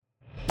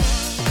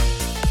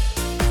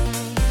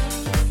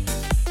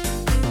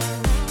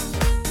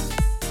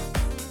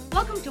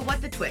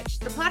Twitch,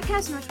 the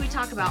podcast in which we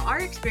talk about our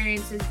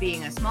experiences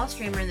being a small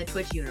streamer in the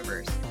Twitch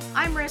universe.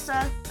 I'm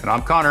Marissa. And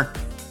I'm Connor.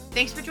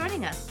 Thanks for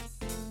joining us.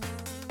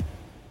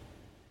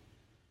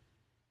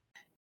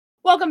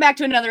 Welcome back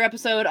to another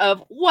episode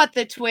of What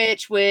the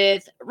Twitch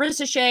with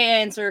Rissa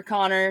Shea and Sir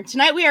Connor.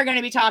 Tonight we are going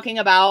to be talking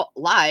about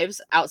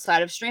lives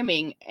outside of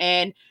streaming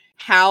and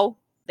how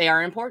they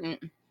are important.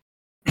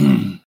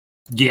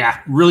 Yeah,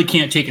 really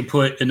can't take and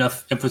put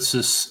enough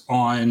emphasis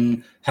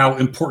on how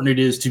important it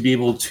is to be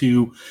able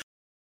to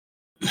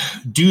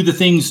do the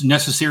things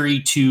necessary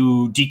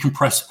to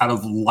decompress out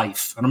of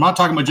life. And I'm not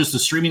talking about just the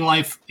streaming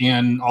life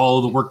and all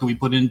of the work that we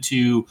put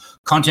into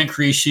content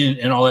creation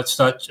and all that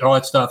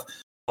stuff.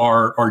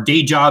 Our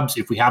day jobs,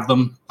 if we have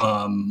them,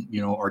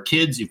 our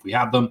kids, if we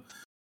have them,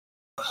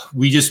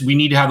 we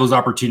need to have those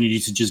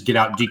opportunities to just get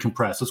out and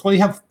decompress. That's why we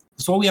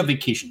have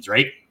vacations,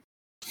 right?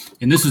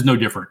 And this is no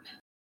different.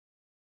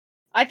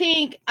 I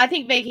think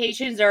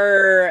vacations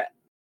are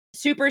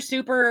super,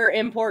 super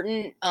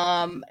important.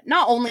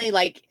 Not only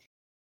like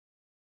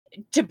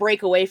to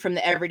break away from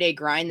the everyday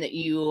grind that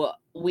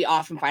we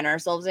often find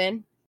ourselves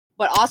in,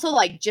 but also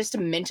like just to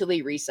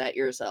mentally reset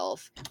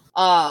yourself.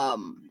 I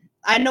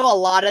know a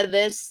lot of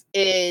this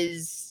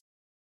is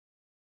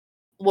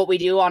what we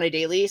do on a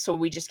daily, so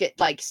we just get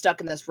like stuck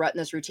in this rut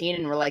and this routine,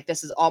 and we're like,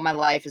 this is all my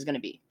life is going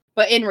to be.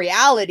 But in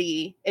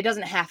reality, it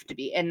doesn't have to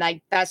be, and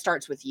like that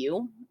starts with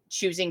you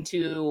choosing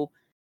to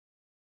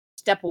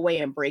step away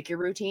and break your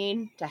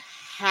routine to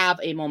have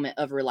a moment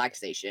of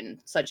relaxation,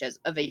 such as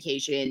a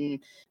vacation,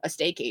 a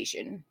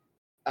staycation,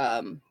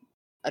 a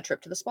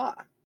trip to the spa.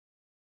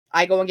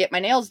 I go and get my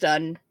nails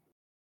done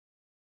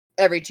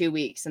every 2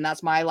 weeks, and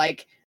that's my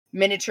like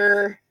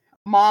miniature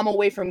mom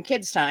away from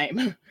kids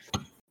time.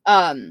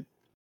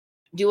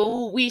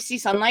 Do we see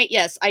sunlight?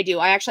 Yes, I do.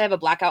 I actually have a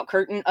blackout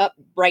curtain up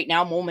right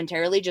now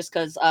momentarily just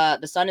because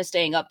the sun is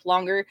staying up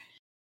longer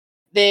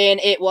than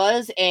it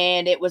was,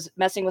 and it was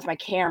messing with my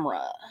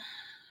camera.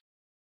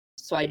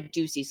 So I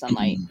do see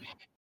sunlight.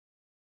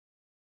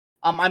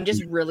 I'm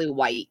just really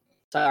white.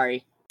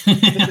 Sorry.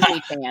 This is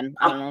me tan.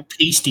 I don't know.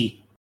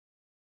 Pasty.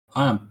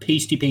 I'm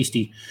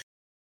pasty.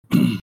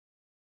 You're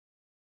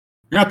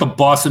not the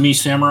boss of me,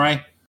 Samurai.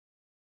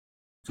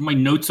 Put my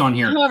notes on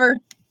here. However,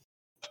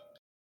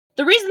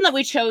 the reason that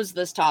we chose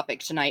this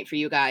topic tonight for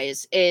you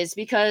guys is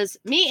because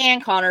me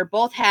and Connor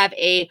both have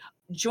a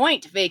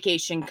joint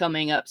vacation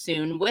coming up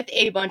soon with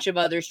a bunch of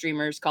other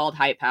streamers called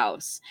Hype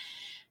House.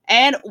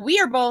 And we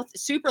are both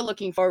super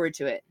looking forward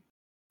to it.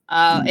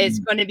 It's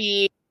going to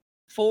be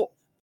 4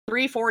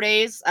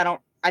 days. I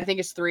think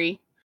it's 3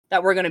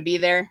 that we're going to be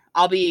there.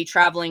 I'll be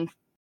traveling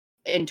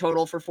in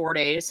total for 4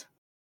 days.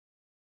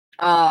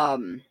 But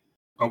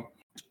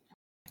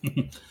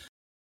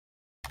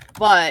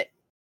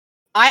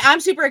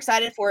I'm super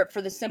excited for it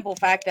for the simple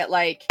fact that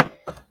like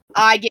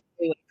I get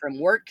away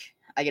from work,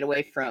 I get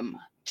away from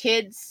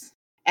kids,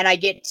 and I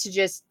get to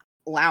just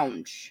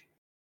lounge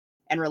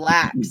and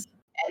relax.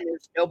 And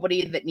there's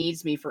nobody that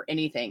needs me for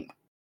anything.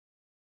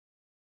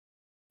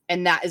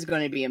 And that is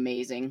going to be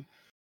amazing.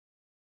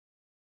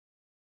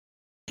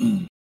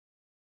 Samurai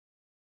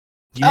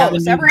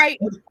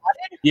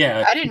modded?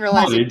 Yeah. I didn't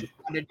realize it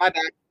modded.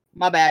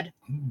 My bad.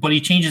 But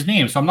he changed his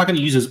name, so I'm not going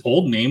to use his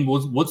old name.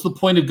 What's the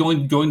point of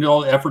going to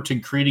all the effort to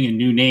creating a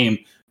new name?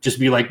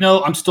 Just be like,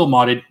 no, I'm still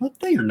modded. Well,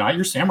 no, you're not.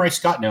 You're Samurai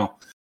Scott now.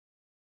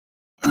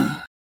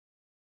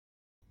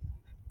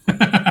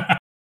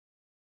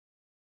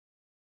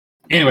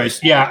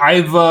 Anyways, yeah, I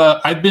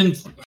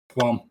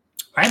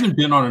haven't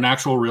been on an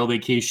actual real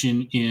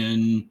vacation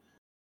in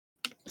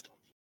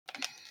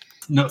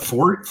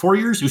 4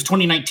 years. It was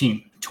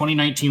 2019.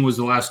 2019 was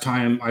the last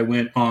time I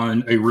went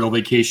on a real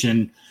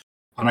vacation,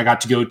 and I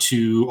got to go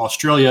to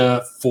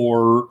Australia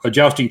for a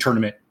jousting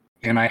tournament.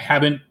 And I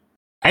haven't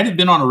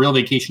been on a real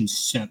vacation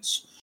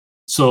since.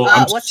 So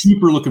I'm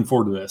super looking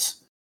forward to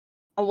this.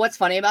 What's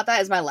funny about that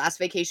is my last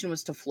vacation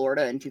was to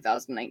Florida in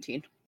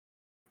 2019.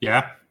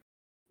 Yeah.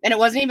 And it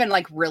wasn't even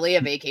like really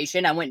a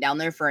vacation. I went down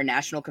there for a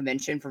national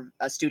convention for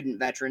student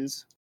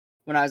veterans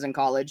when I was in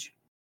college.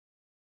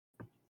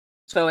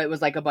 So it was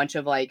like a bunch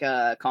of like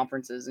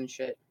conferences and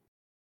shit.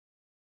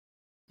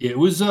 Yeah, it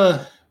was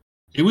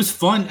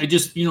fun. I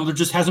just, there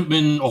just hasn't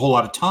been a whole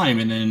lot of time.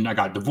 And then I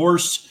got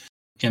divorced,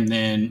 and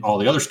then all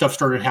the other stuff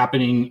started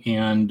happening.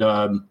 And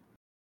I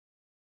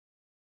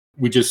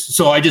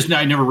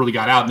never really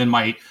got out. And then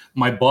my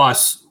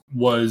boss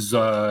was,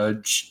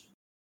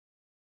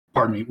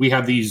 pardon me. We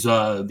have these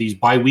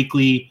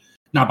bi-monthly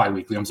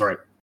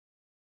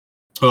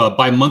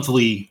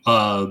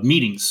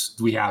meetings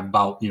we have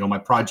about, my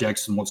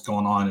projects and what's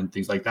going on and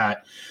things like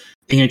that.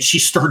 And she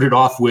started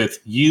off with,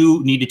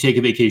 you need to take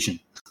a vacation.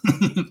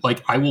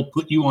 Like, I will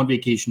put you on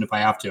vacation if I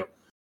have to.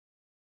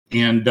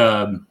 And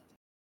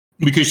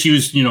because she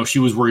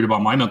was worried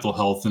about my mental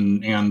health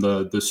and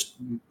the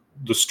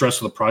stress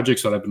of the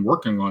projects that I've been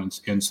working on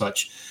and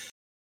such.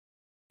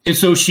 And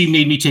so she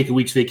made me take a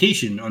week's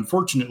vacation.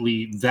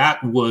 Unfortunately,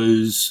 that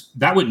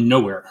went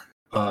nowhere.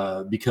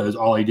 because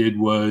all I did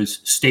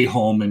was stay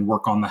home and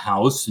work on the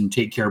house and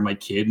take care of my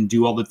kid and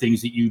do all the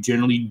things that you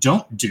generally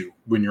don't do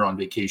when you're on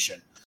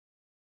vacation.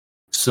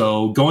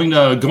 So going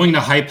to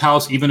Hype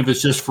House, even if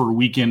it's just for a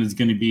weekend, is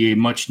going to be a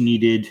much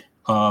needed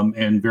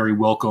and very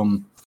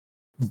welcome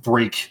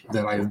break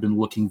that I have been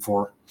looking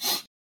for.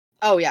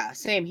 Oh yeah,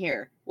 same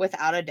here.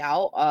 Without a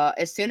doubt.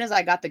 As soon as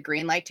I got the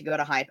green light to go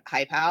to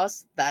Hype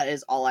House, that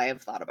is all I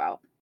have thought about.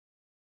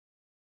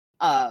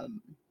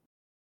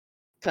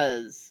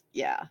 Cause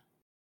yeah.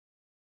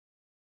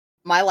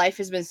 My life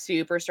has been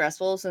super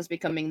stressful since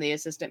becoming the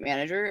assistant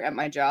manager at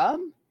my job.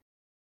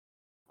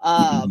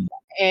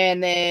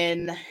 And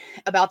then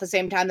about the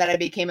same time that I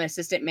became an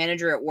assistant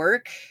manager at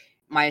work,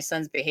 my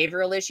son's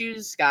behavioral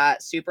issues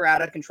got super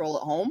out of control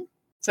at home.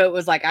 So it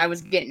was like I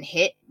was getting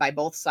hit by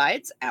both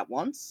sides at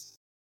once.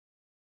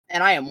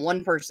 And I am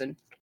one person.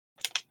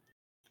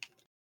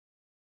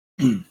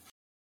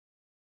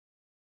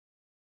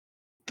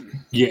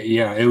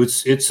 Yeah.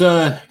 It's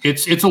a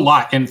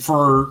lot, and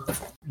for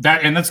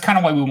that, and that's kind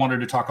of why we wanted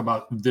to talk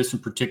about this in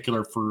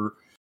particular for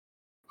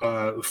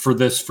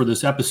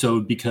this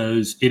episode,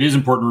 because it is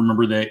important to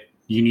remember that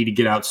you need to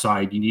get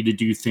outside. You need to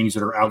do things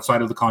that are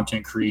outside of the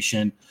content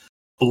creation.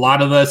 A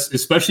lot of us,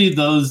 especially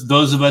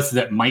those of us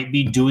that might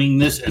be doing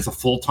this as a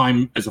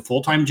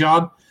full-time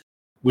job,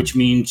 which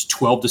means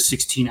 12 to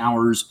 16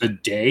 hours a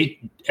day,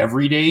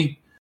 every day,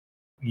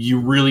 you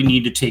really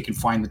need to take and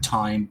find the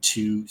time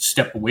to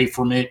step away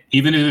from it,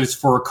 even if it's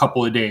for a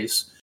couple of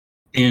days,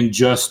 and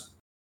just,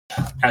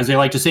 as I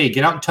like to say,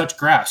 get out and touch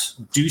grass.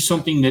 Do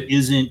something that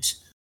isn't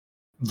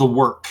the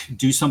work.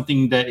 Do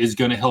something that is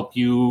going to help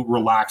you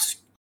relax,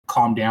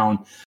 calm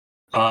down.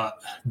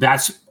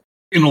 That's,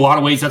 in a lot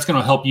of ways, that's going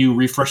to help you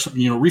refresh,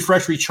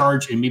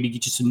 recharge, and maybe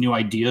get you some new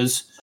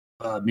ideas.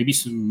 Maybe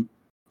some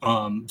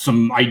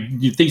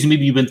things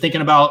maybe you've been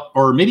thinking about,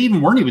 or maybe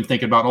even weren't even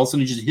thinking about. All of a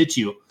sudden, it just hits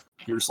you.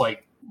 You're just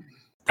like,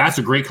 that's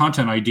a great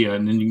content idea,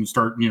 and then you can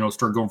start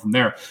going from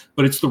there.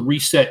 But it's the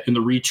reset and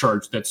the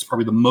recharge that's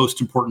probably the most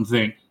important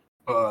thing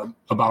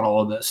about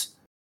all of this.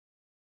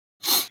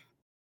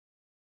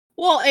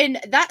 Well, and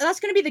that's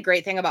going to be the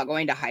great thing about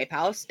going to Hype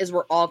House is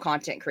we're all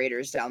content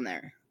creators down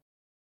there.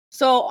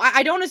 So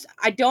I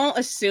don't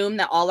assume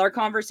that all our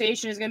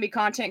conversation is going to be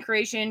content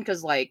creation,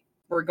 because like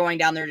we're going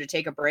down there to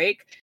take a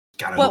break.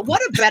 But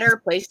what a better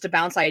place to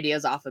bounce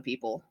ideas off of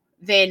people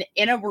than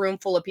in a room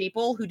full of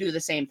people who do the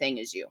same thing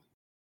as you.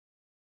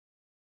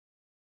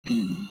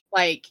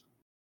 Like,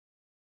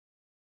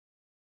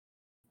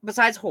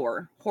 besides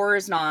Horror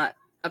is not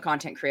a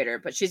content creator,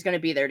 but she's going to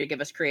be there to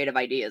give us creative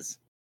ideas.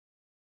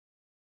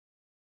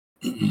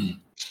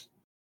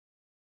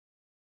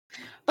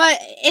 But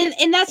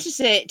and that's just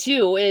it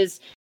too, is,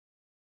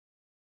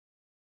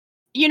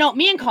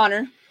 me and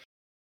Connor,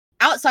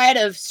 outside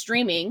of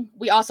streaming,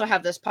 we also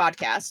have this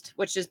podcast,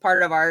 which is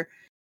part of our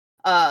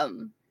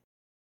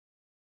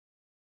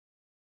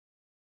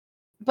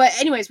but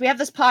anyways, we have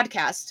this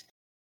podcast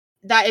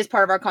that is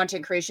part of our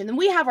content creation. Then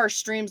we have our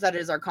streams that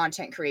is our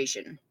content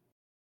creation.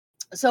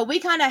 So we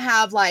kind of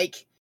have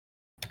like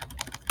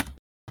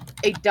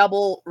a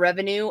double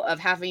revenue of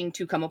having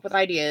to come up with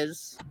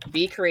ideas,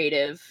 be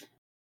creative.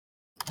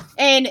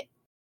 And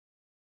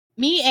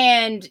me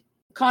and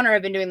Connor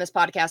have been doing this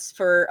podcast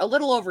for a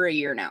little over a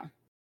year now,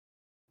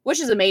 which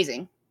is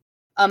amazing.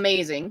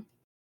 Amazing.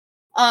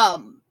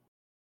 However,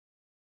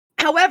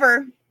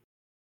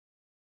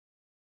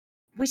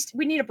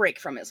 we need a break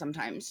from it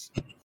sometimes.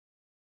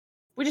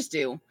 We just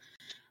do.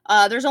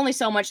 There's only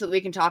so much that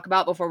we can talk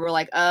about before we're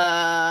like,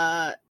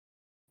 I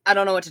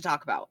don't know what to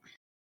talk about.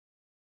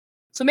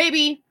 So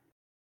maybe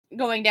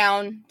going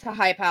down to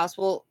Hype House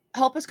will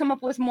help us come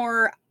up with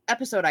more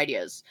episode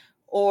ideas,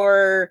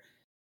 or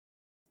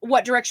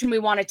what direction we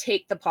want to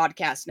take the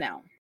podcast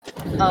now.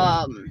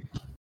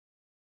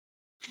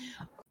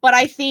 But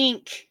I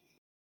think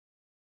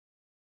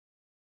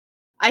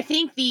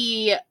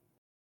the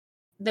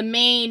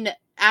main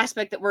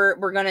aspect that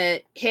we're going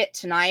to hit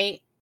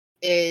tonight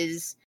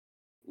is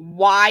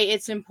why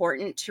it's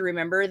important to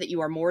remember that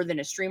you are more than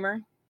a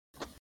streamer,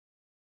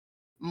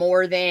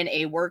 more than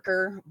a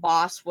worker,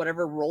 boss,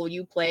 whatever role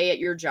you play at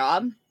your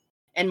job,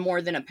 and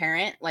more than a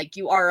parent. Like,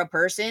 you are a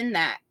person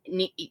that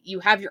you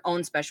have your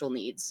own special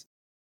needs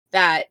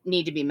that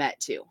need to be met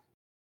too.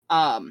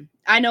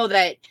 I know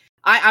that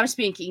I'm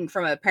speaking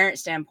from a parent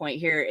standpoint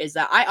here, is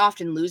that I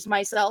often lose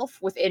myself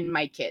within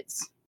my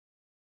kids.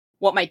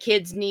 What my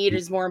kids need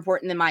is more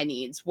important than my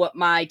needs. What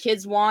my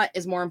kids want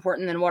is more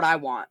important than what I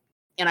want.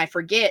 And I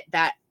forget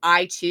that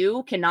I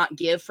too cannot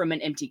give from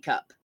an empty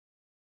cup.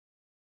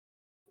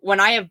 When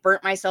I have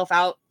burnt myself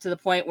out to the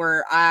point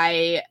where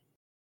I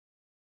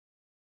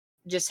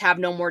just have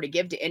no more to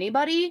give to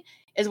anybody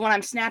is when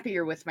I'm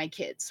snappier with my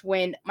kids.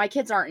 When my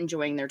kids aren't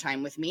enjoying their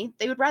time with me,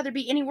 they would rather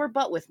be anywhere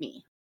but with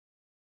me.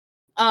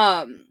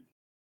 And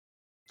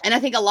I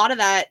think a lot of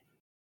that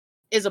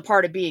is a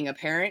part of being a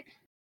parent.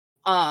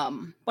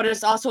 But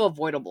it's also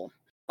avoidable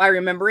by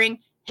remembering,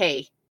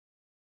 hey,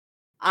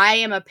 I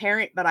am a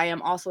parent, but I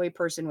am also a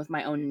person with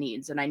my own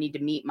needs, and I need to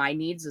meet my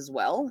needs as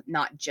well,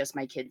 not just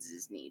my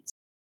kids' needs.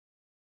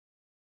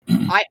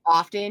 I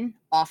often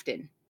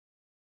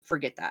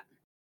forget that.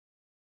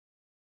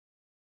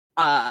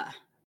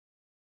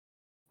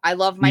 I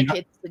love my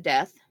kids to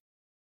death,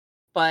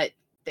 but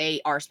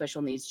they are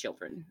special needs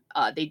children.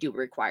 They do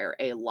require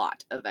a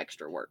lot of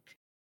extra work.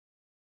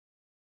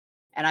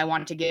 And I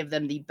want to give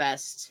them the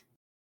best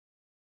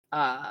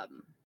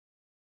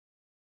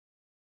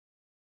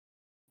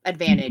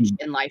advantage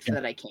in life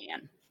that I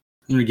can. I'm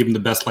going to give them the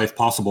best life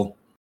possible.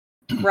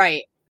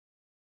 Right.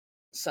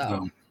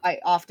 So I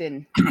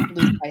often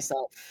lose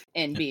myself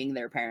in being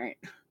their parent.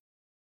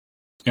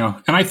 Yeah,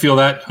 and I feel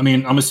that. I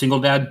mean, I'm a single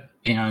dad,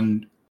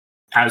 and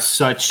as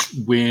such,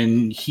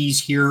 when he's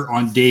here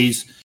on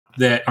days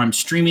that I'm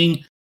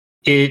streaming,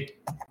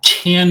 it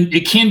can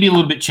be a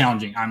little bit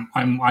challenging.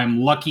 I'm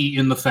lucky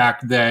in the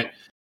fact that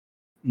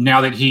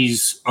now that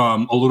he's a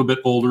little bit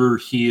older,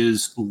 he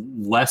is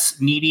less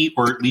needy,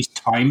 or at least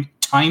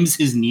times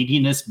his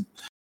neediness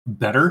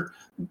better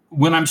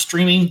when I'm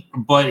streaming.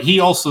 But he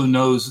also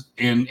knows,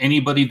 and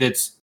anybody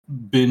that's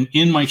been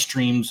in my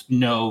streams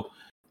know,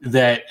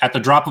 that at the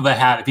drop of a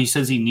hat, if he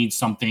says he needs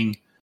something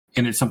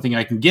and it's something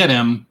I can get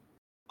him,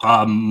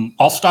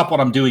 I'll stop what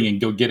I'm doing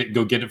and go get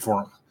it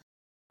for him.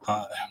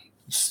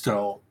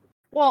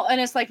 Well,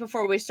 and it's like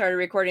before we started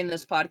recording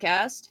this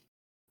podcast,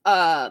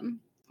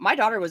 my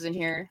daughter was in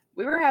here.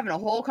 We were having a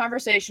whole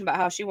conversation about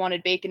how she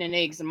wanted bacon and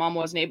eggs, and Mom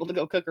wasn't able to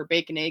go cook her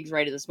bacon and eggs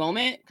right at this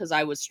moment because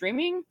I was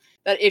streaming.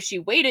 That if she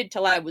waited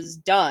till I was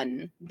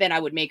done, then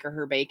I would make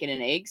her bacon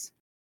and eggs.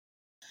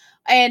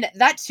 And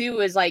that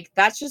too is like,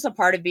 that's just a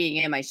part of being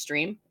in my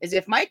stream, is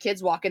if my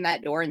kids walk in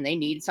that door and they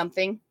need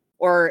something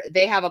or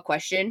they have a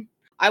question,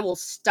 I will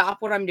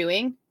stop what I'm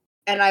doing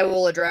and I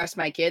will address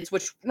my kids,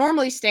 which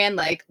normally stand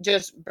like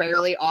just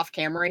barely off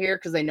camera here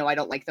because they know I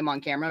don't like them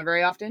on camera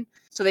very often.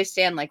 So they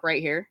stand like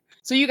right here.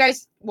 So you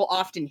guys will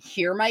often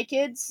hear my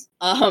kids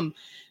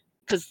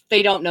because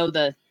they don't know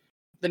the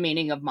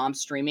meaning of Mom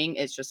streaming.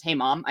 It's just, hey,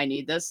 Mom, I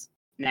need this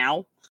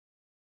now.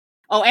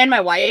 Oh, and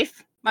my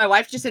wife. My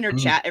wife just in her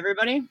chat,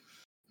 everybody.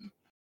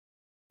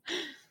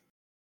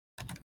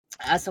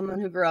 As someone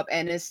who grew up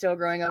and is still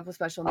growing up with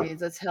special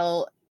needs, it's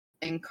hell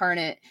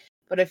incarnate.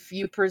 But if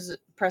you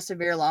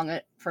persevere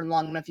for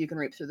long enough, you can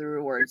reap through the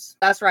rewards.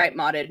 That's right,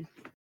 Modded.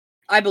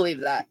 I believe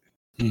that.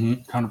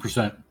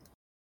 100%.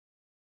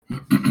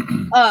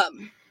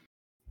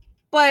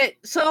 But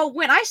so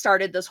when I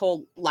started this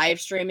whole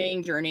live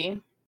streaming journey,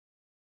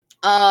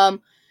 I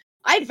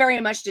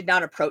very much did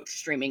not approach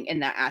streaming in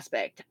that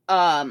aspect.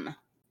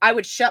 I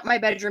would shut my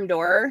bedroom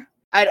door.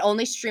 I'd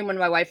only stream when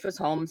my wife was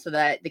home so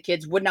that the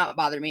kids would not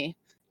bother me.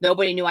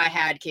 Nobody knew I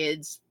had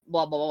kids,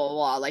 blah, blah, blah,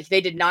 blah. Like,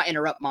 they did not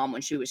interrupt Mom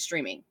when she was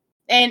streaming.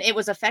 And it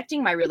was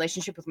affecting my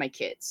relationship with my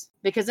kids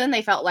because then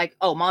they felt like,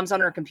 oh, Mom's on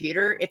her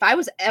computer. If I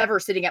was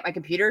ever sitting at my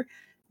computer,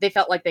 they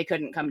felt like they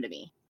couldn't come to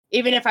me.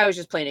 Even if I was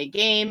just playing a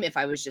game, if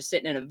I was just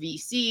sitting in a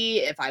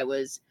VC,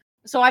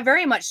 so I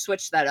very much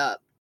switched that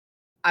up.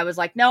 I was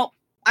like, nope.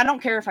 I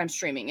don't care if I'm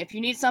streaming. If you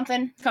need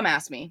something, come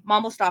ask me.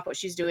 Mom will stop what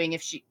she's doing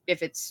if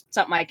it's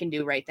something I can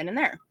do right then and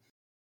there.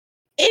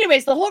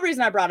 Anyways, the whole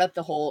reason I brought up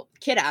the whole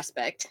kid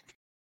aspect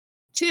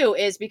too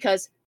is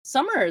because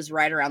summer is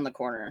right around the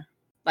corner.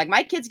 Like,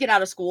 my kids get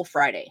out of school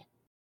Friday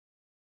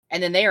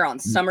and then they are on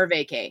summer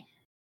vacay.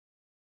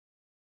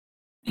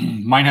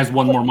 Mine has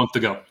one more month to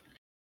go.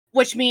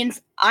 Which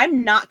means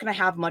I'm not going to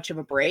have much of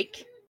a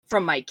break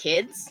from my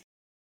kids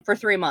for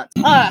 3 months.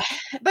 But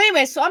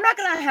anyway, so I'm not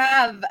going to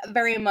have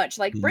very much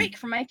like break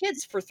from my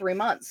kids for 3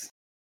 months.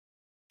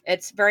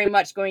 It's very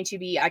much going to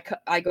be,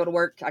 I go to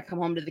work, I come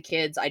home to the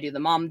kids, I do the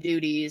mom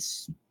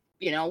duties,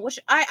 which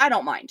I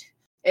don't mind.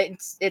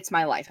 It's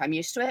my life. I'm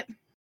used to it.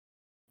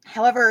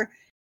 However,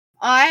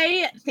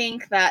 I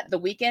think that the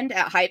weekend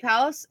at Hype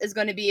House is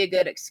going to be a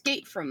good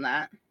escape from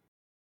that.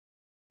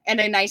 And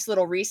a nice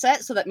little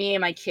reset so that me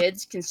and my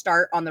kids can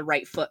start on the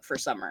right foot for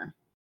summer.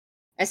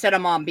 Instead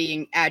of Mom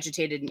being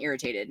agitated and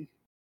irritated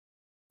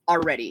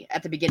already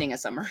at the beginning of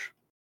summer.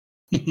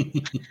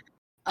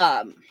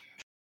 I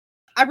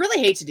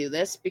really hate to do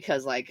this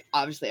because, like,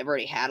 obviously I've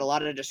already had a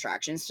lot of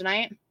distractions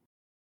tonight.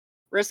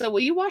 Rissa, will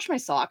you wash my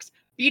socks?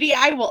 Beatty,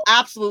 I will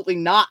absolutely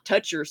not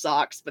touch your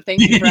socks, but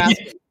thank you for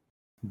asking.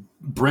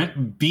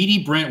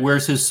 Brent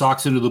wears his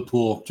socks into the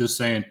pool. Just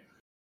saying.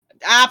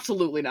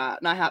 Absolutely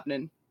not. Not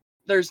happening.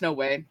 There's no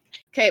way.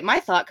 Okay, my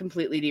thought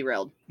completely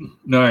derailed.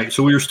 All right,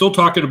 so we were still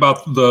talking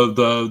about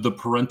the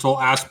parental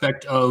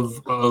aspect of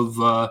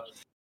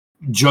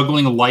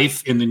juggling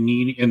life and the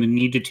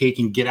need to take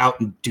and get out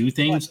and do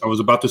things. I was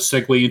about to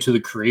segue into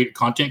the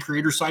content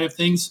creator side of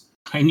things.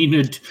 I need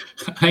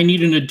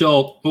an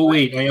adult. Oh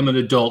wait, I am an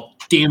adult.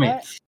 Damn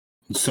it.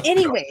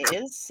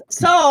 Anyways,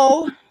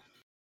 so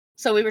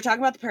we were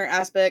talking about the parent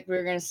aspect. We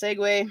were going to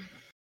segue.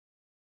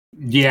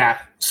 Yeah.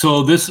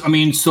 So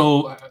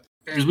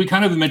as we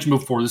kind of mentioned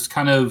before, this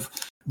kind of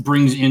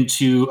brings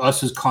into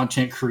us as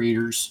content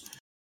creators,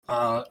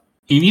 and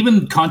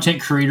even content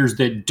creators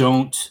that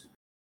don't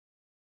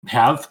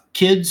have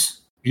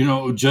kids,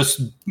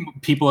 just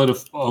people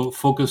that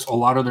focus a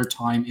lot of their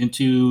time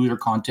into their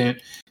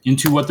content,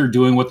 into what they're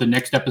doing, what the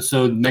next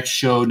episode, next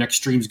show, next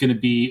stream is going to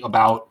be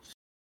about.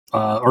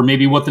 or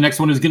maybe what the next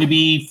one is going to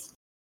be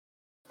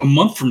a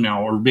month from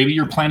now, or maybe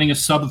you're planning a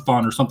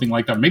subathon or something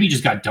like that. Maybe you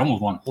just got done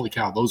with one. Holy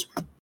cow, those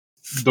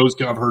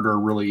I've heard are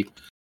really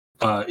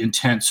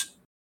intense.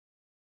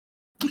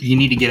 You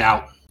need to get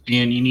out,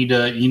 and you need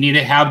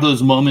to have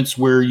those moments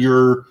where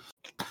you're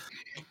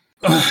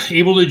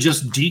able to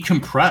just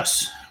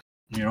decompress.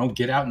 You know,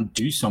 get out and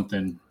do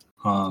something.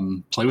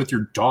 Play with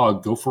your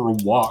dog. Go for a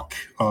walk.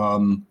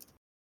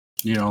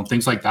 You know,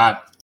 things like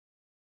that.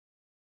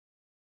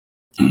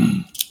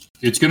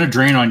 It's going to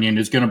drain on you, and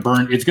it's going to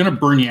burn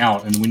you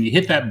out. And when you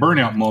hit that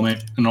burnout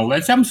moment,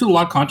 that's happens to a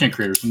lot of content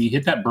creators. When you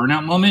hit that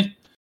burnout moment,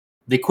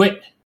 they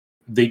quit.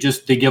 They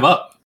give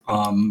up.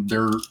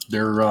 They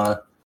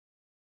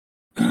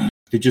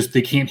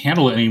can't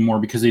handle it anymore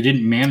because they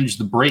didn't manage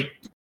the break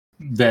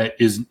that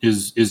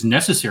is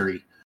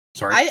necessary.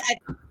 Sorry.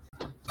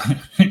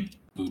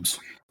 Oops.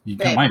 You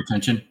got my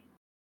attention.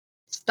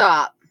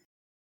 Stop.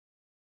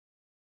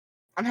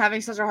 I'm having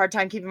such a hard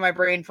time keeping my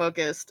brain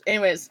focused.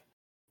 Anyways.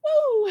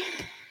 Woo!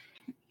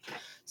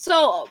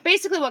 So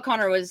basically what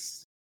Connor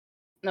was...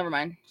 Never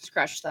mind.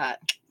 Scratch that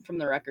from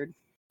the record.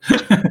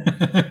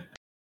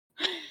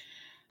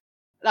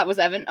 That was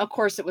Evan. Of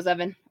course it was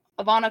Evan.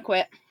 Ivana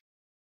quit.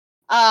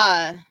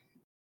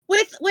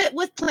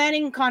 With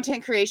planning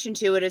content creation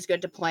too, it is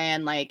good to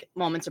plan like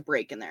moments of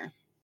break in there.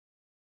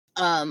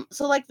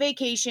 So like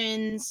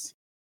vacations,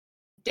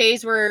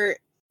 days where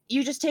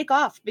you just take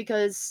off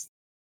because,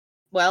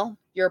 well,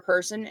 you're a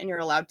person and you're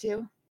allowed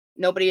to.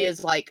 Nobody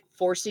is like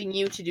forcing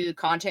you to do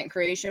content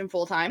creation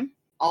full time,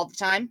 all the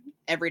time,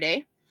 every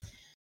day.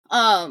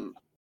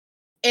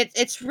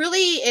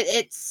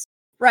 It's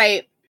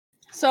right.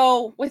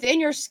 So within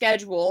your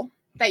schedule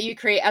that you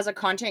create as a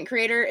content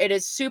creator, it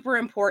is super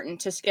important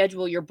to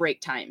schedule your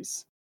break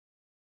times.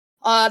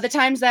 The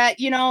times that,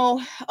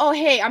 oh,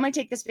 hey, I'm going to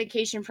take this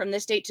vacation from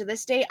this date to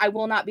this date. I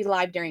will not be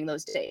live during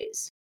those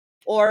days.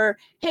 Or,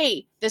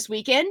 hey, this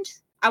weekend,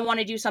 I want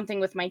to do something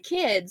with my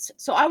kids,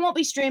 so I won't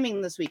be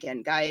streaming this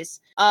weekend, guys.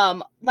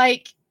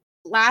 Like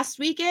last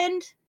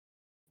weekend,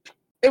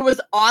 it was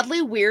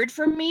oddly weird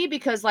for me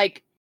because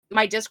like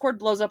my Discord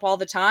blows up all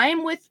the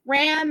time with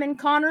Ram and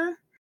Connor.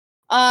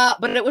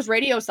 But it was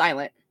radio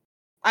silent.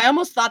 I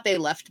almost thought they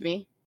left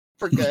me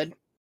for good.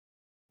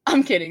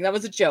 I'm kidding. That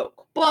was a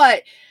joke.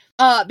 But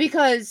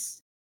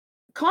because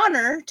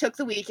Connor took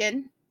the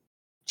weekend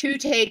to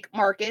take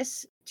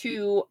Marcus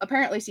to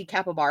apparently see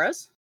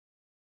capybaras.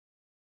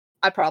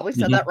 I probably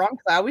said that wrong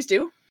because I always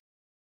do.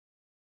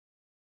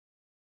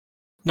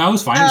 No, it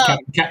was fine.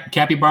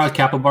 Capybaras.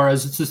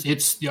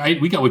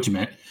 We got what you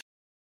meant.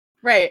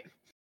 Right.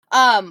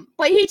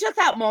 But he took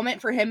that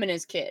moment for him and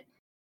his kid.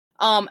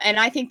 And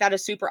I think that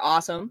is super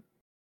awesome.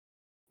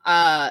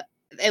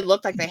 It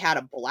looked like they had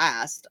a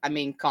blast. I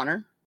mean,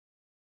 Connor.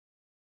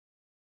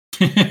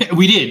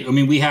 We did. I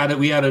mean, we had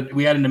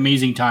an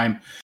amazing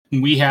time.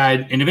 And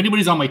if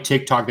anybody's on my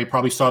TikTok, they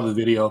probably saw the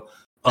video.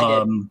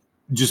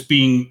 Just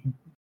being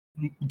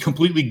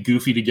completely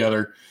goofy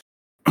together.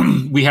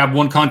 We have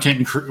one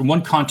content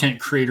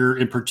creator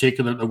in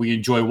particular that we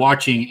enjoy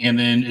watching, and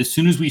then as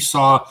soon as we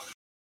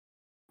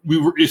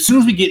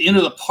get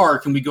into the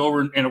park and we go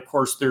over, and of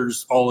course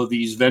there's all of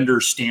these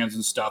vendor stands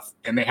and stuff,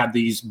 and they have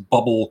these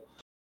bubble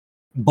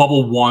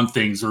wand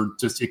things, or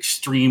just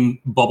extreme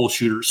bubble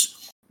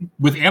shooters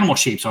with animal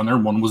shapes on there.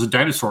 One was a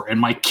dinosaur, and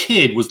my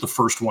kid was the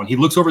first one. He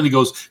looks over and he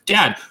goes,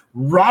 "Dad,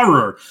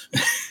 rawr."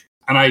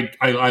 And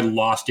I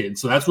lost it.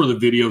 So that's where the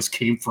videos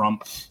came from.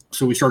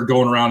 So we started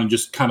going around and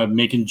just kind of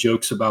making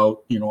jokes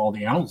about, all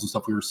the animals and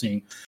stuff we were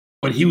seeing.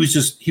 But he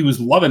was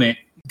loving it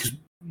because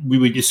we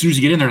would, as soon as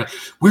you get in there, like,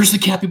 where's the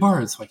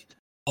capybara? It's like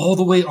all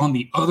the way on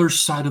the other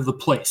side of the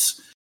place.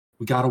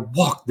 We got to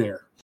walk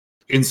there.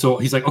 And so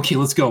he's like, okay,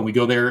 let's go. And we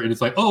go there and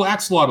it's like, oh,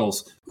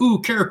 axolotls,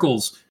 ooh,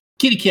 caracals,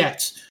 kitty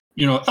cats,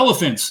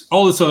 elephants,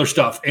 all this other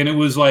stuff. And it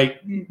was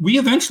like, we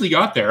eventually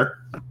got there.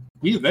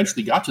 We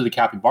eventually got to the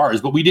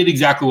capybaras, but we did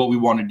exactly what we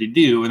wanted to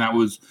do. And that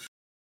was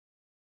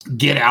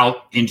get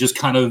out and just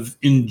kind of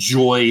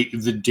enjoy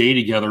the day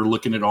together,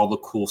 looking at all the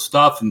cool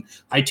stuff. And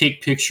I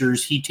take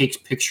pictures. He takes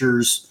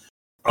pictures.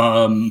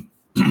 I'd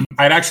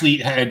actually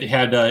had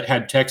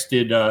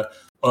texted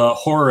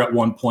Horror at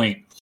one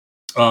point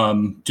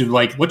to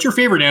like, what's your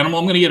favorite animal?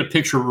 I'm going to get a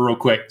picture real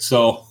quick.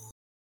 So,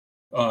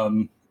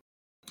 and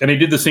I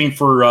did the same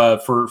for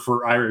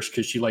Irish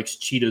because she likes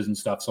cheetahs and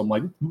stuff. So I'm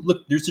like,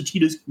 look, there's the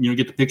cheetahs.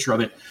 Get the picture of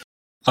it.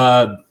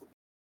 But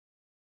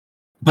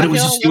it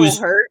was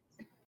hurt.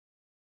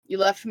 You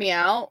left me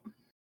out,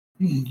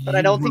 but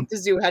I don't think the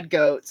zoo had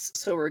goats,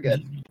 so we're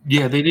good.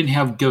 Yeah, they didn't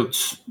have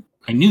goats.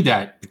 I knew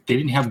that. But they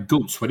didn't have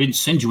goats, so I didn't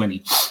send you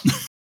any.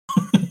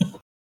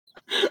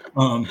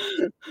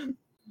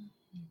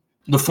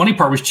 The funny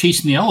part was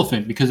chasing the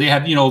elephant because they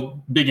had,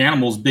 big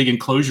animals, big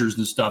enclosures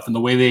and stuff. And the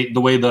way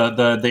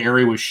the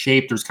area was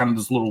shaped, there's kind of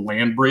this little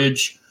land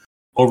bridge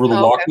over the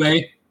walkway.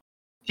 Okay.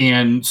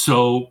 And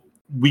so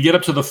we get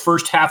up to the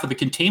first half of the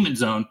containment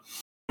zone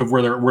of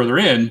where they're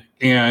in,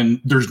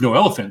 and there's no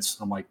elephants.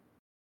 I'm like,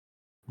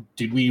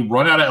 did we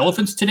run out of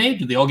elephants today?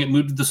 Did they all get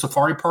moved to the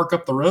safari park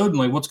up the road? And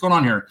like, what's going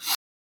on here?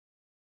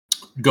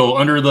 go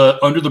under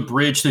the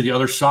bridge to the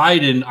other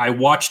side, and I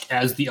watched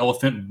as the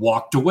elephant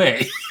walked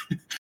away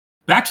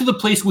back to the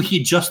place where he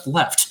had just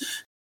left.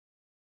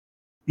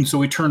 And so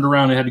we turned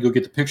around and had to go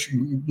get the picture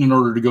in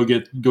order to go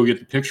get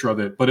the picture of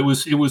it. But it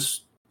was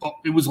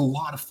a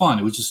lot of fun.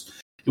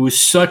 It was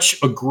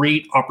such a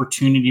great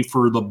opportunity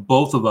for the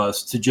both of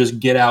us to just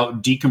get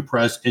out,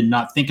 decompress, and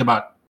not think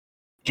about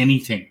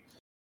anything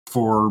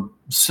for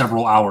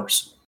several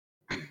hours.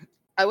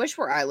 I wish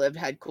where I lived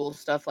had cool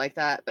stuff like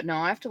that, but no,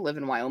 I have to live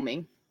in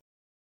Wyoming.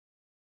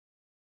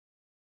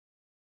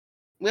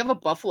 We have a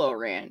buffalo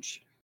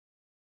ranch.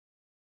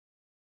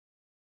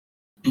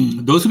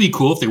 Those would be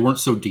cool if they weren't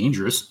so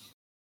dangerous.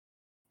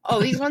 Oh,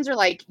 these ones are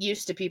like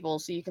used to people,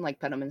 so you can like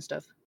pet them and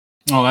stuff.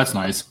 Oh, that's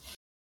nice.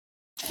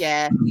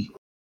 Yeah.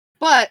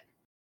 But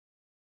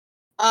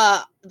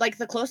like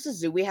the closest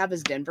zoo we have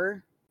is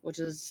Denver, which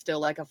is still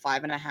like a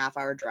 5.5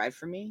 hour drive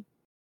for me.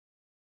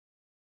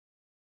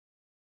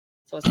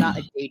 So it's not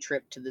a day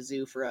trip to the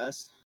zoo for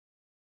us.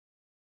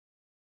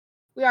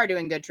 We are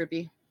doing good,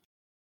 Trippy.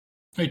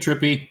 Hey,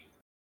 Trippy.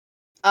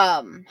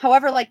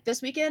 However, like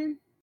this weekend,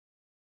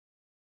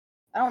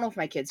 I don't know if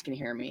my kids can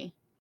hear me,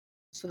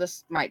 so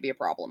this might be a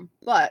problem.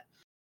 But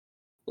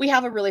we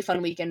have a really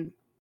fun weekend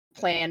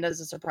planned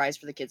as a surprise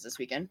for the kids this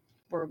weekend.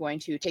 We're going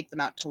to take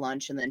them out to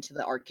lunch and then to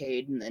the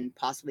arcade and then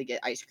possibly get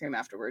ice cream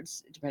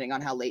afterwards, depending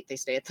on how late they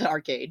stay at the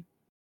arcade.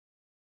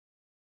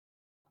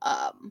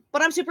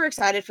 But I'm super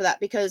excited for that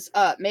because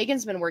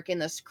Megan's been working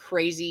this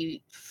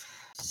crazy,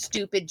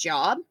 stupid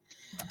job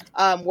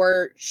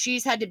where she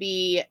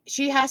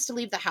has to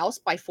leave the house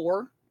by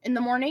 4 in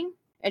the morning,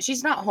 and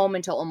she's not home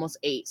until almost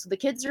 8. So the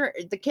kids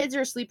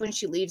are asleep when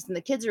she leaves, and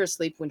the kids are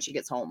asleep when she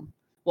gets home.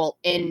 Well,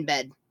 in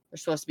bed. They're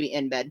supposed to be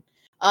in bed.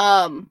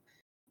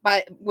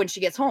 But when she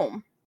gets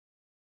home.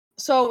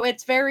 So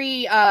it's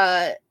very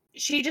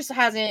she just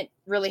hasn't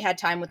really had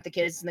time with the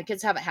kids, and the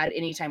kids haven't had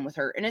any time with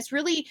her. And it's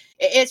really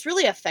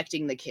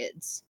affecting the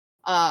kids.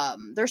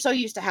 They're so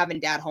used to having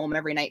dad home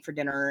every night for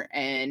dinner,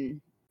 and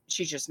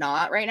she's just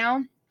not right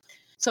now.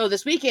 So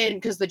this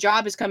weekend, because the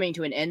job is coming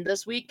to an end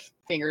this week,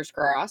 fingers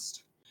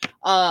crossed.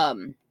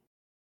 So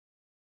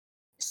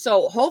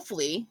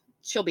hopefully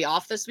she'll be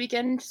off this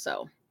weekend.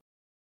 So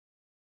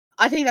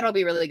I think that'll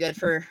be really good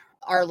for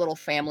our little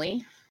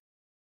family.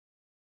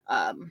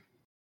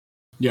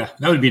 Yeah,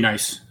 that would be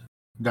nice.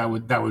 That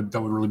would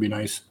really be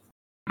nice.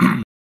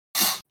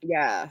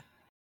 Yeah.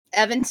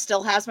 Evan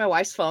still has my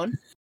wife's phone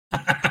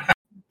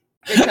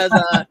because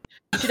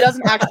she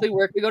doesn't actually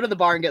work. We go to the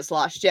bar and get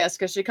sloshed. Yes,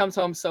 because she comes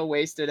home so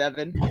wasted,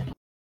 Evan.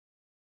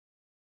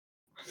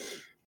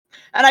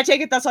 And I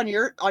take it that's on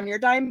your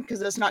dime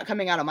because it's not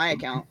coming out of my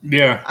account.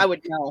 Yeah, I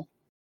would know.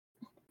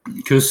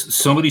 Because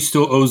somebody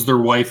still owes their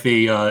wife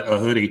a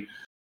hoodie.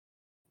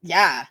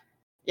 Yeah,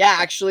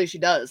 actually she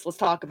does. Let's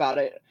talk about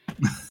it.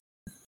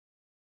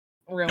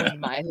 Ruined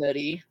my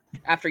hoodie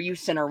after you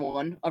sent her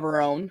one of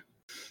her own.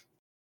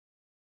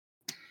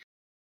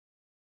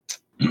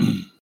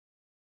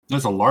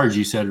 That's a large,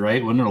 you said,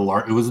 right? Wasn't it a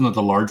large? Wasn't it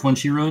the large one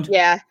she ruined?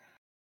 Yeah.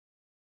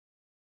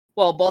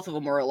 Well, both of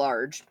them were a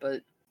large,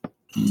 but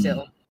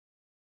still.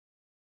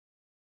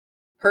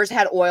 Hers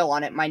had oil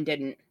on it. Mine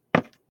didn't.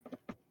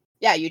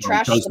 Yeah, you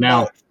trashed it does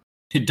now. Boat.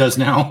 It does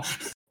now.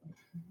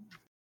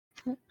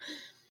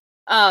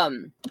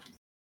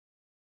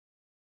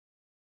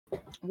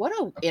 What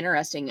an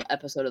interesting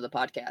episode of the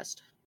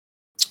podcast.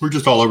 We're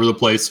just all over the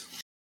place.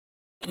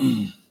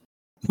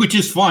 Which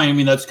is fine. I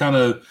mean, that's kind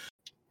of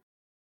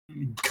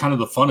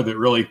the fun of it,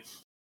 really.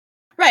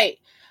 Right.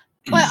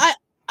 But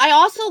I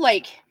also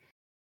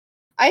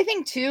I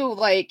think too,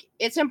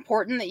 it's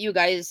important that you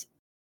guys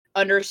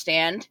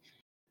understand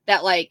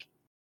that,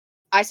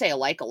 I say a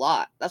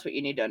lot. That's what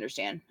you need to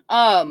understand.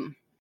 Sorry.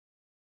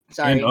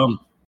 And,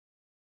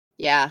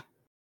 yeah.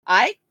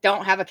 I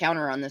don't have a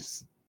counter on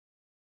this.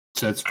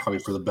 So that's probably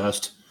for the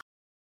best.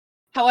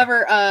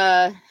 However,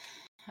 I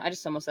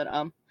just almost said,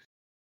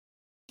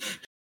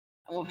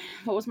 what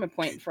was my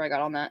point before I got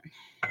on that?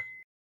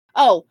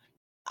 Oh,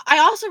 I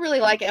also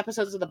really like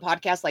episodes of the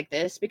podcast like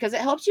this because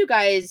it helps you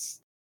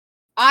guys.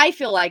 I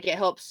feel like it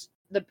helps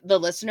the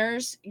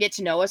listeners get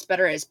to know us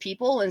better as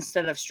people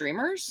instead of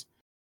streamers.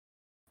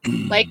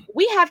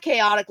 We have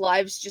chaotic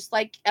lives just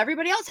like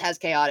everybody else has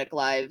chaotic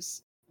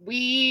lives.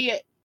 We're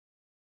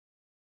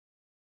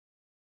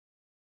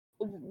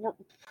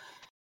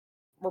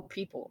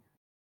people.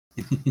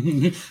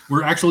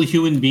 We're actually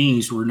human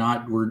beings. We're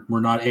not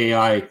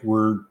AI.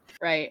 We're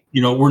right.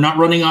 We're not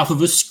running off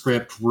of a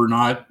script. We're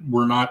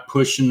not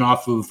pushing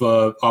off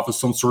of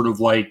some sort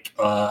of I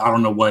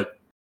don't know what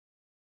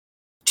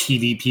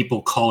TV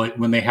people call it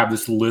when they have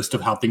this list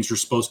of how things are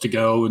supposed to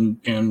go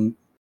and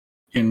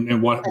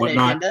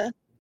whatnot.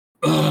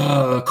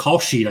 Call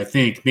sheet, I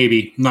think.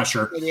 Maybe. I'm not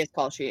sure. Maybe it's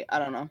call sheet. I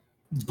don't know.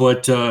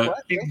 But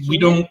we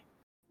don't.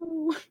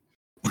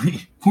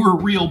 We're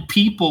real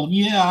people.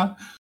 Yeah.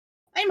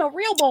 I'm a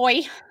real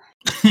boy.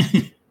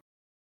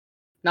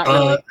 Not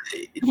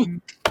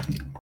really.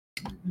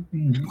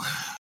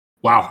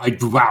 Wow.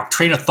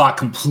 Train of thought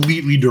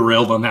completely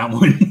derailed on that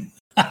one.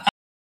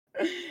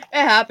 It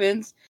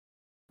happens.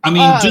 I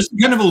mean, just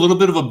kind of a little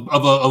bit of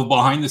a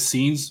behind the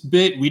scenes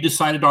bit. We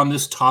decided on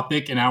this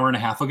topic an hour and a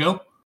half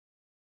ago.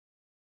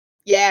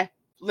 Yeah,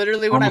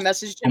 literally when I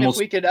messaged him if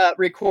we could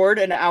record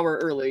an hour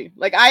early.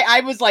 Like I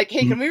was like,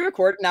 hey, can we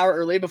record an hour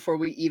early before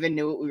we even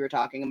knew what we were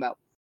talking about?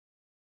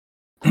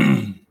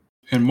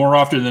 And more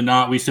often than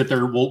not, we sit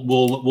there,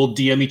 we'll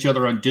DM each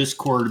other on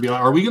Discord to be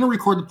like, are we going to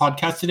record the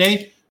podcast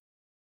today?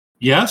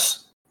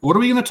 Yes. What are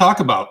we going to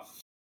talk about?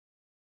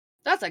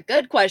 That's a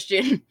good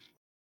question.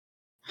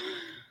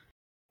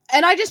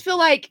 And I just feel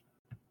like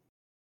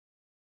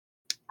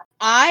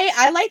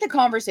I like the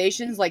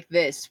conversations like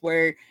this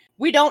where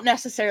we don't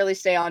necessarily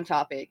stay on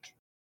topic.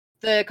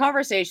 The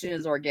conversation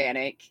is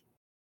organic.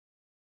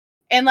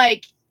 And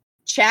like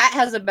chat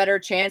has a better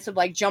chance of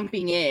like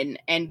jumping in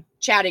and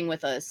chatting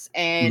with us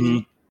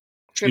and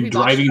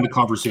driving the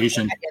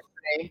conversation.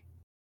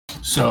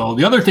 So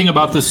the other thing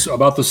about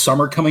the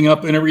summer coming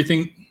up and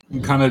everything,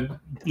 kind of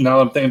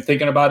now that I'm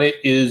thinking about it,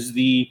 is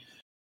the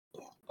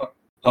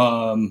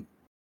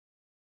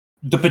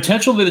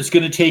potential that it's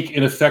going to take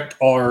and affect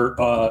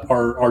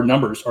our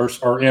numbers, our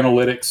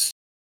analytics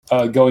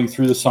going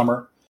through the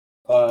summer.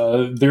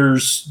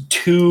 There's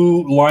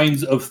two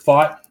lines of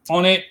thought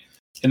on it,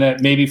 and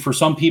that maybe for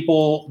some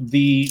people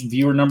the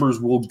viewer numbers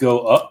will go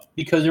up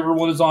because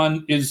everyone is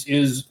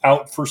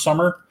out for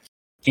summer,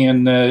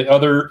 and the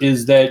other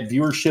is that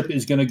viewership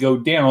is going to go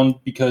down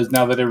because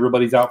now that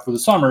everybody's out for the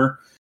summer,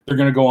 they're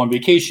going to go on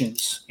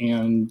vacations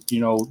and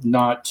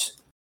not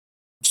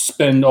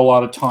spend a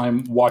lot of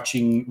time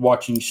watching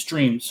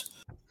streams.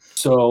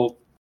 So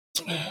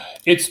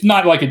it's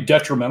not like a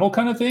detrimental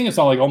kind of thing. It's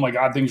not like, oh my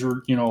God, things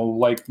are,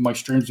 like my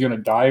stream's going to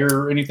die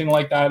or anything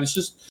like that. It's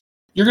just,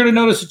 you're going to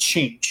notice a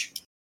change,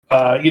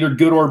 either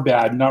good or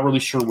bad. Not really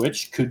sure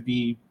which. Could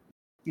be,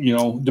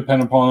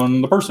 dependent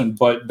upon the person,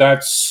 but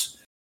that's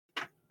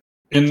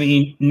in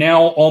the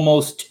now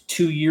almost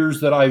 2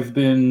 years that I've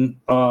been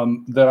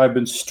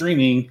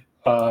streaming.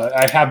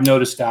 I have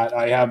noticed that.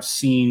 I have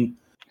seen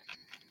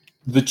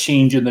the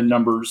change in the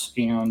numbers,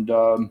 and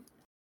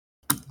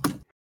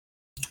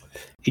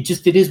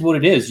it is what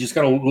it is. Just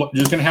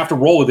gonna have to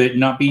roll with it and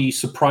not be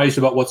surprised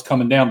about what's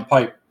coming down the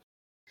pipe.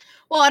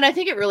 Well, and I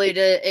think it really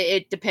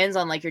it depends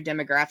on like your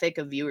demographic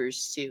of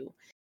viewers too.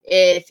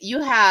 If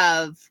you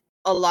have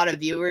a lot of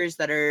viewers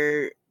that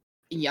are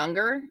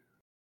younger,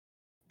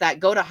 that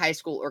go to high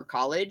school or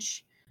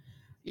college,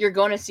 you're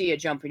going to see a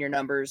jump in your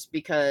numbers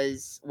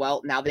because,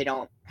 well, now they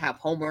don't have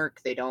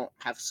homework, they don't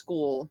have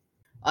school.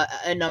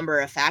 A number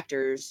of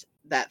factors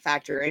that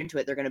factor into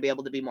it, they're going to be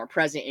able to be more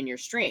present in your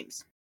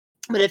streams.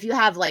 But if you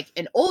have like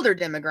an older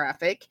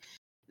demographic,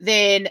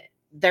 then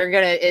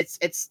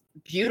it's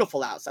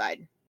beautiful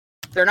outside.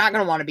 They're not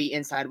going to want to be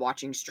inside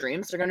watching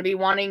streams. They're going to be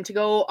wanting to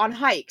go on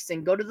hikes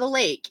and go to the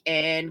lake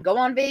and go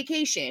on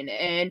vacation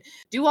and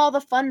do all the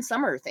fun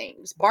summer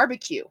things,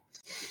 barbecue.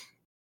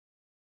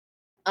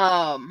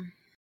 Yeah.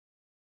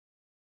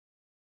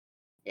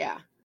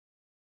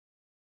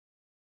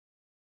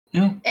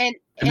 Yeah. And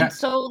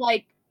so,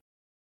 like,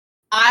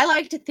 I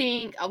like to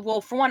think, well,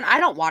 for one, I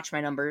don't watch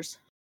my numbers.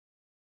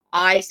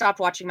 I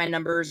stopped watching my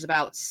numbers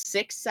about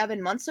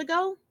 6-7 months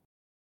ago.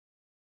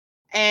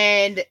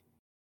 And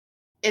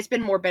it's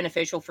been more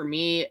beneficial for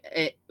me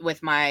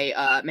with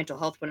my mental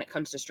health when it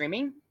comes to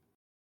streaming.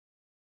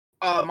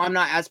 I'm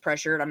not as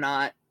pressured. I'm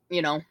not,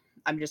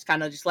 I'm just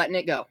kind of just letting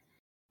it go.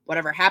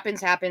 Whatever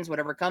happens, happens.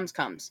 Whatever comes,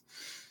 comes.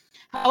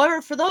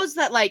 However, for those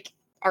that, like,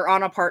 are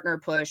on a partner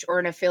push or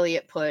an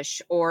affiliate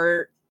push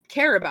or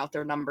care about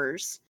their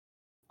numbers,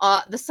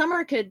 the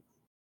summer could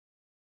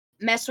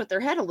mess with their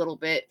head a little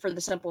bit for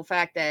the simple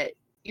fact that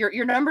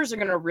your numbers are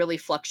going to really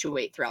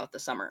fluctuate throughout the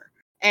summer.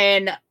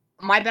 And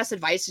my best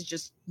advice is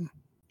just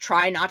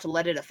try not to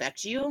let it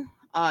affect you.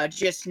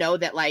 Just know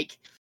that, like,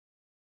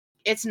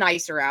 it's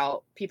nicer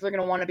out. People are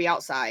going to want to be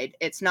outside.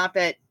 It's not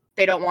that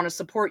they don't want to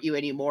support you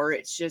anymore.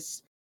 It's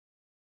just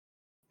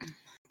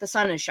the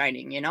sun is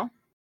shining,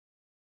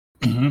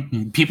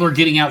 Mm-hmm. People are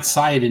getting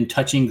outside and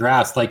touching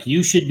grass like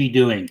you should be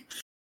doing.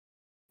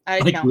 I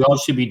think we all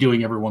should be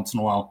doing every once in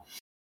a while.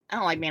 I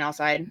don't like being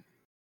outside.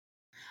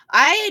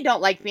 I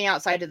don't like being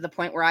outside to the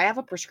point where I have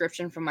a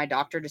prescription from my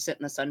doctor to sit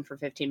in the sun for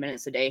 15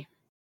 minutes a day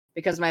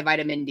because my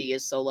vitamin D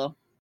is so low.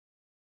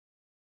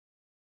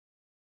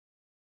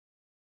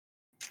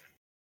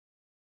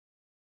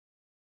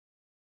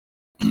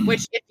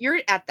 Which, if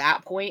you're at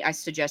that point, I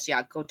suggest,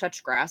 go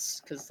touch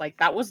grass. Because, like,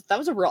 that was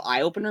a real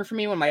eye-opener for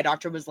me when my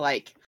doctor was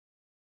like,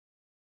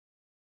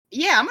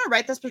 yeah, I'm going to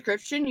write this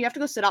prescription. You have to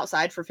go sit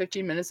outside for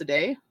 15 minutes a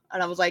day.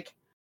 And I was like,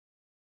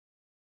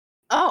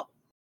 oh,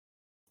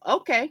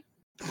 okay.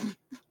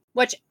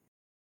 Which,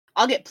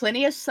 I'll get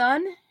plenty of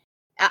sun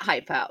at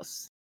Hype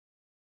House.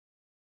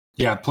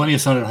 Yeah, plenty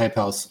of sun at Hype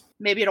House.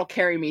 Maybe it'll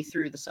carry me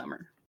through the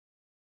summer.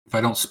 If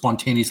I don't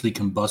spontaneously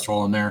combust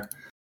while I'm there.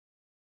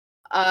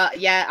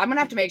 Yeah, I'm gonna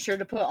have to make sure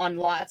to put on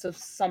lots of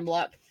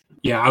sunblock.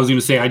 Yeah, I was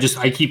gonna say I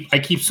keep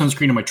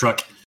sunscreen in my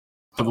truck.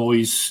 I've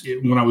always,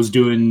 when I was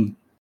doing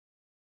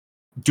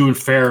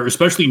fair,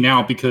 especially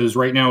now because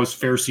right now is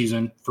fair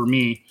season for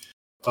me,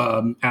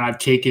 and I've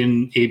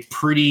taken a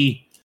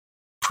pretty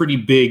pretty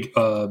big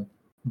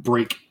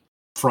break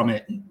from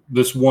it.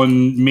 This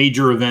one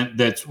major event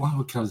that's, well,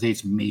 because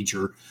it's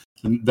major.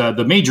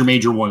 The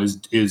major one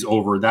is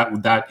over.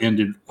 That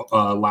ended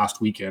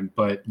last weekend,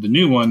 but the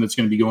new one that's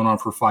going to be going on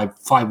for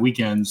five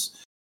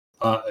weekends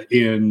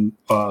in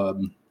about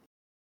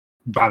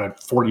a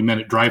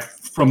 40-minute drive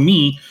from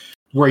me,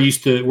 where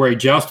I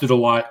jousted a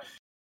lot.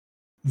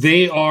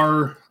 They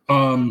are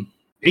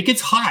it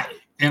gets hot,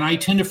 and I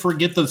tend to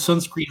forget the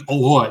sunscreen a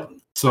lot,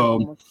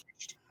 so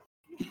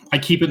I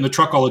keep it in the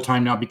truck all the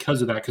time now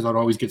because of that, because I'd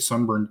always get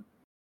sunburned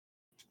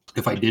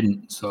if I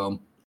didn't. So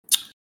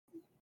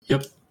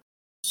yep.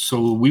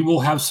 So we will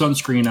have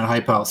sunscreen at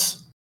Hype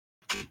House.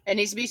 It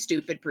needs to be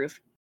stupid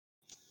proof.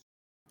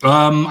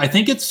 I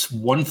think it's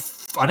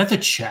I'd have to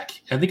check.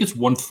 I think it's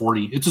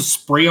 140. It's a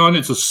spray on.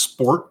 It's a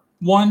sport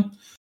one,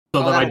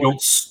 so that I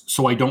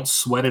don't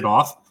sweat it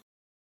off.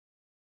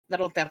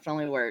 That'll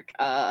definitely work.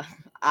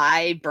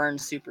 I burn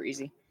super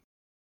easy,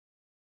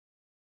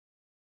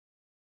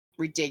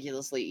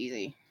 ridiculously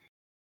easy.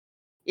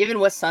 Even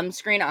with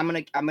sunscreen, I'm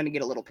gonna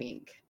get a little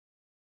pink.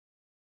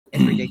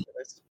 It's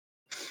ridiculous.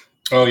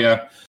 Oh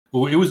yeah.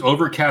 Well, it was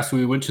overcast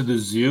when we went to the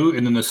zoo,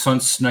 and then the sun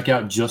snuck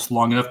out just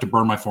long enough to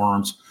burn my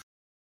forearms.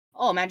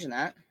 Oh, imagine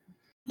that.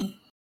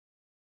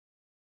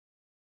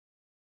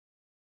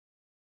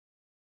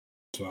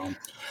 So,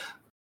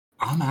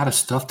 I'm out of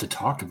stuff to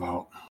talk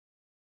about.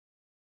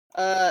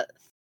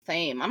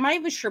 Same. I'm not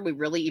even sure we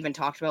really even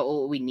talked about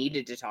what we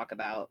needed to talk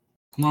about.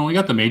 Well, we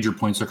got the major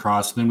points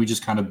across, and then we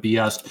just kind of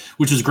BS'd,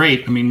 which is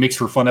great. I mean, makes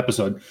for a fun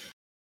episode.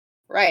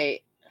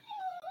 Right.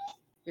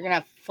 You're gonna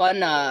have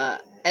fun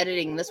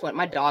editing this one.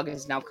 My dog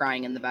is now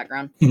crying in the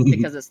background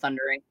because it's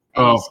thundering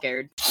and he's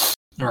scared.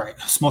 All right.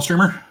 Small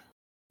streamer?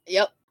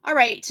 Yep. All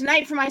right.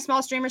 Tonight for my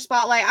small streamer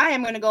spotlight, I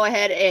am going to go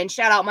ahead and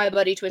shout out my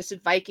buddy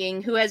Twisted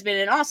Viking, who has been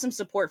an awesome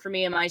support for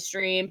me in my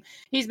stream.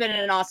 He's been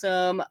an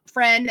awesome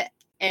friend,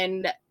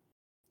 and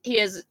he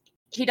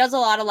does a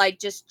lot of like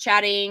just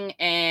chatting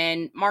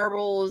and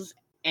marbles,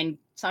 and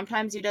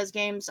sometimes he does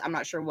games. I'm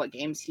not sure what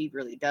games he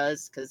really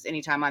does, because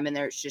anytime I'm in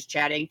there, it's just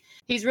chatting.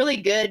 He's really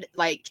good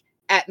like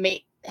at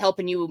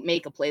helping you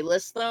make a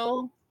playlist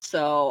though.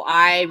 So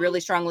I really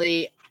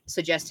strongly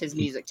suggest his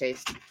music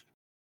taste.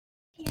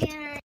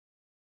 Yeah.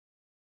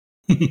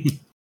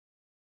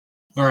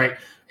 All right.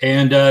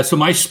 And so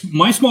my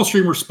small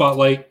streamer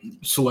spotlight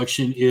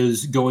selection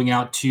is going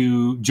out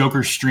to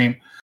Joker's stream.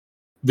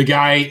 The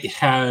guy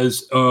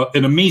has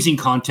an amazing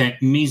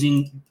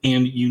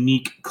and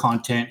unique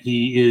content.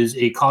 He is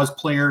a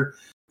cosplayer.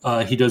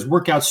 He does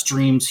workout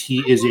streams.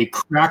 He is a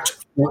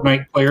cracked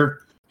Fortnite player.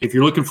 If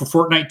you're looking for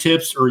Fortnite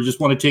tips, or you just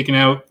want to take it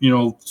out,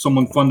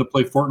 someone fun to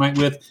play Fortnite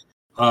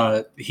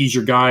with, he's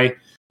your guy.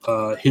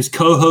 His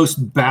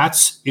co-host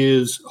Bats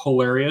is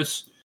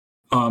hilarious.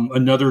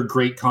 Another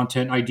great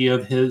content idea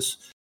of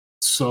his.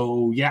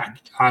 So yeah,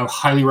 I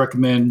highly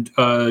recommend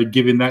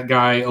giving that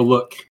guy a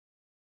look.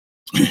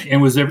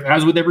 And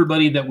as with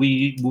everybody that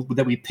we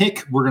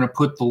pick, we're going to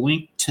put the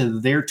link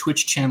to their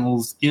Twitch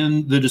channels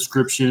in the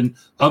description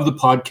of the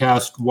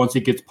podcast once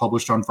it gets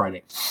published on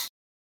Friday.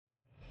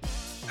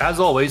 As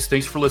always,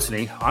 thanks for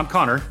listening. I'm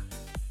Connor.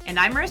 And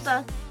I'm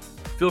Marissa.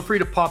 Feel free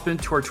to pop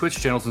into our Twitch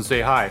channels and say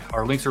hi.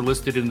 Our links are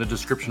listed in the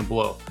description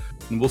below.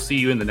 And we'll see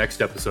you in the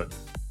next episode.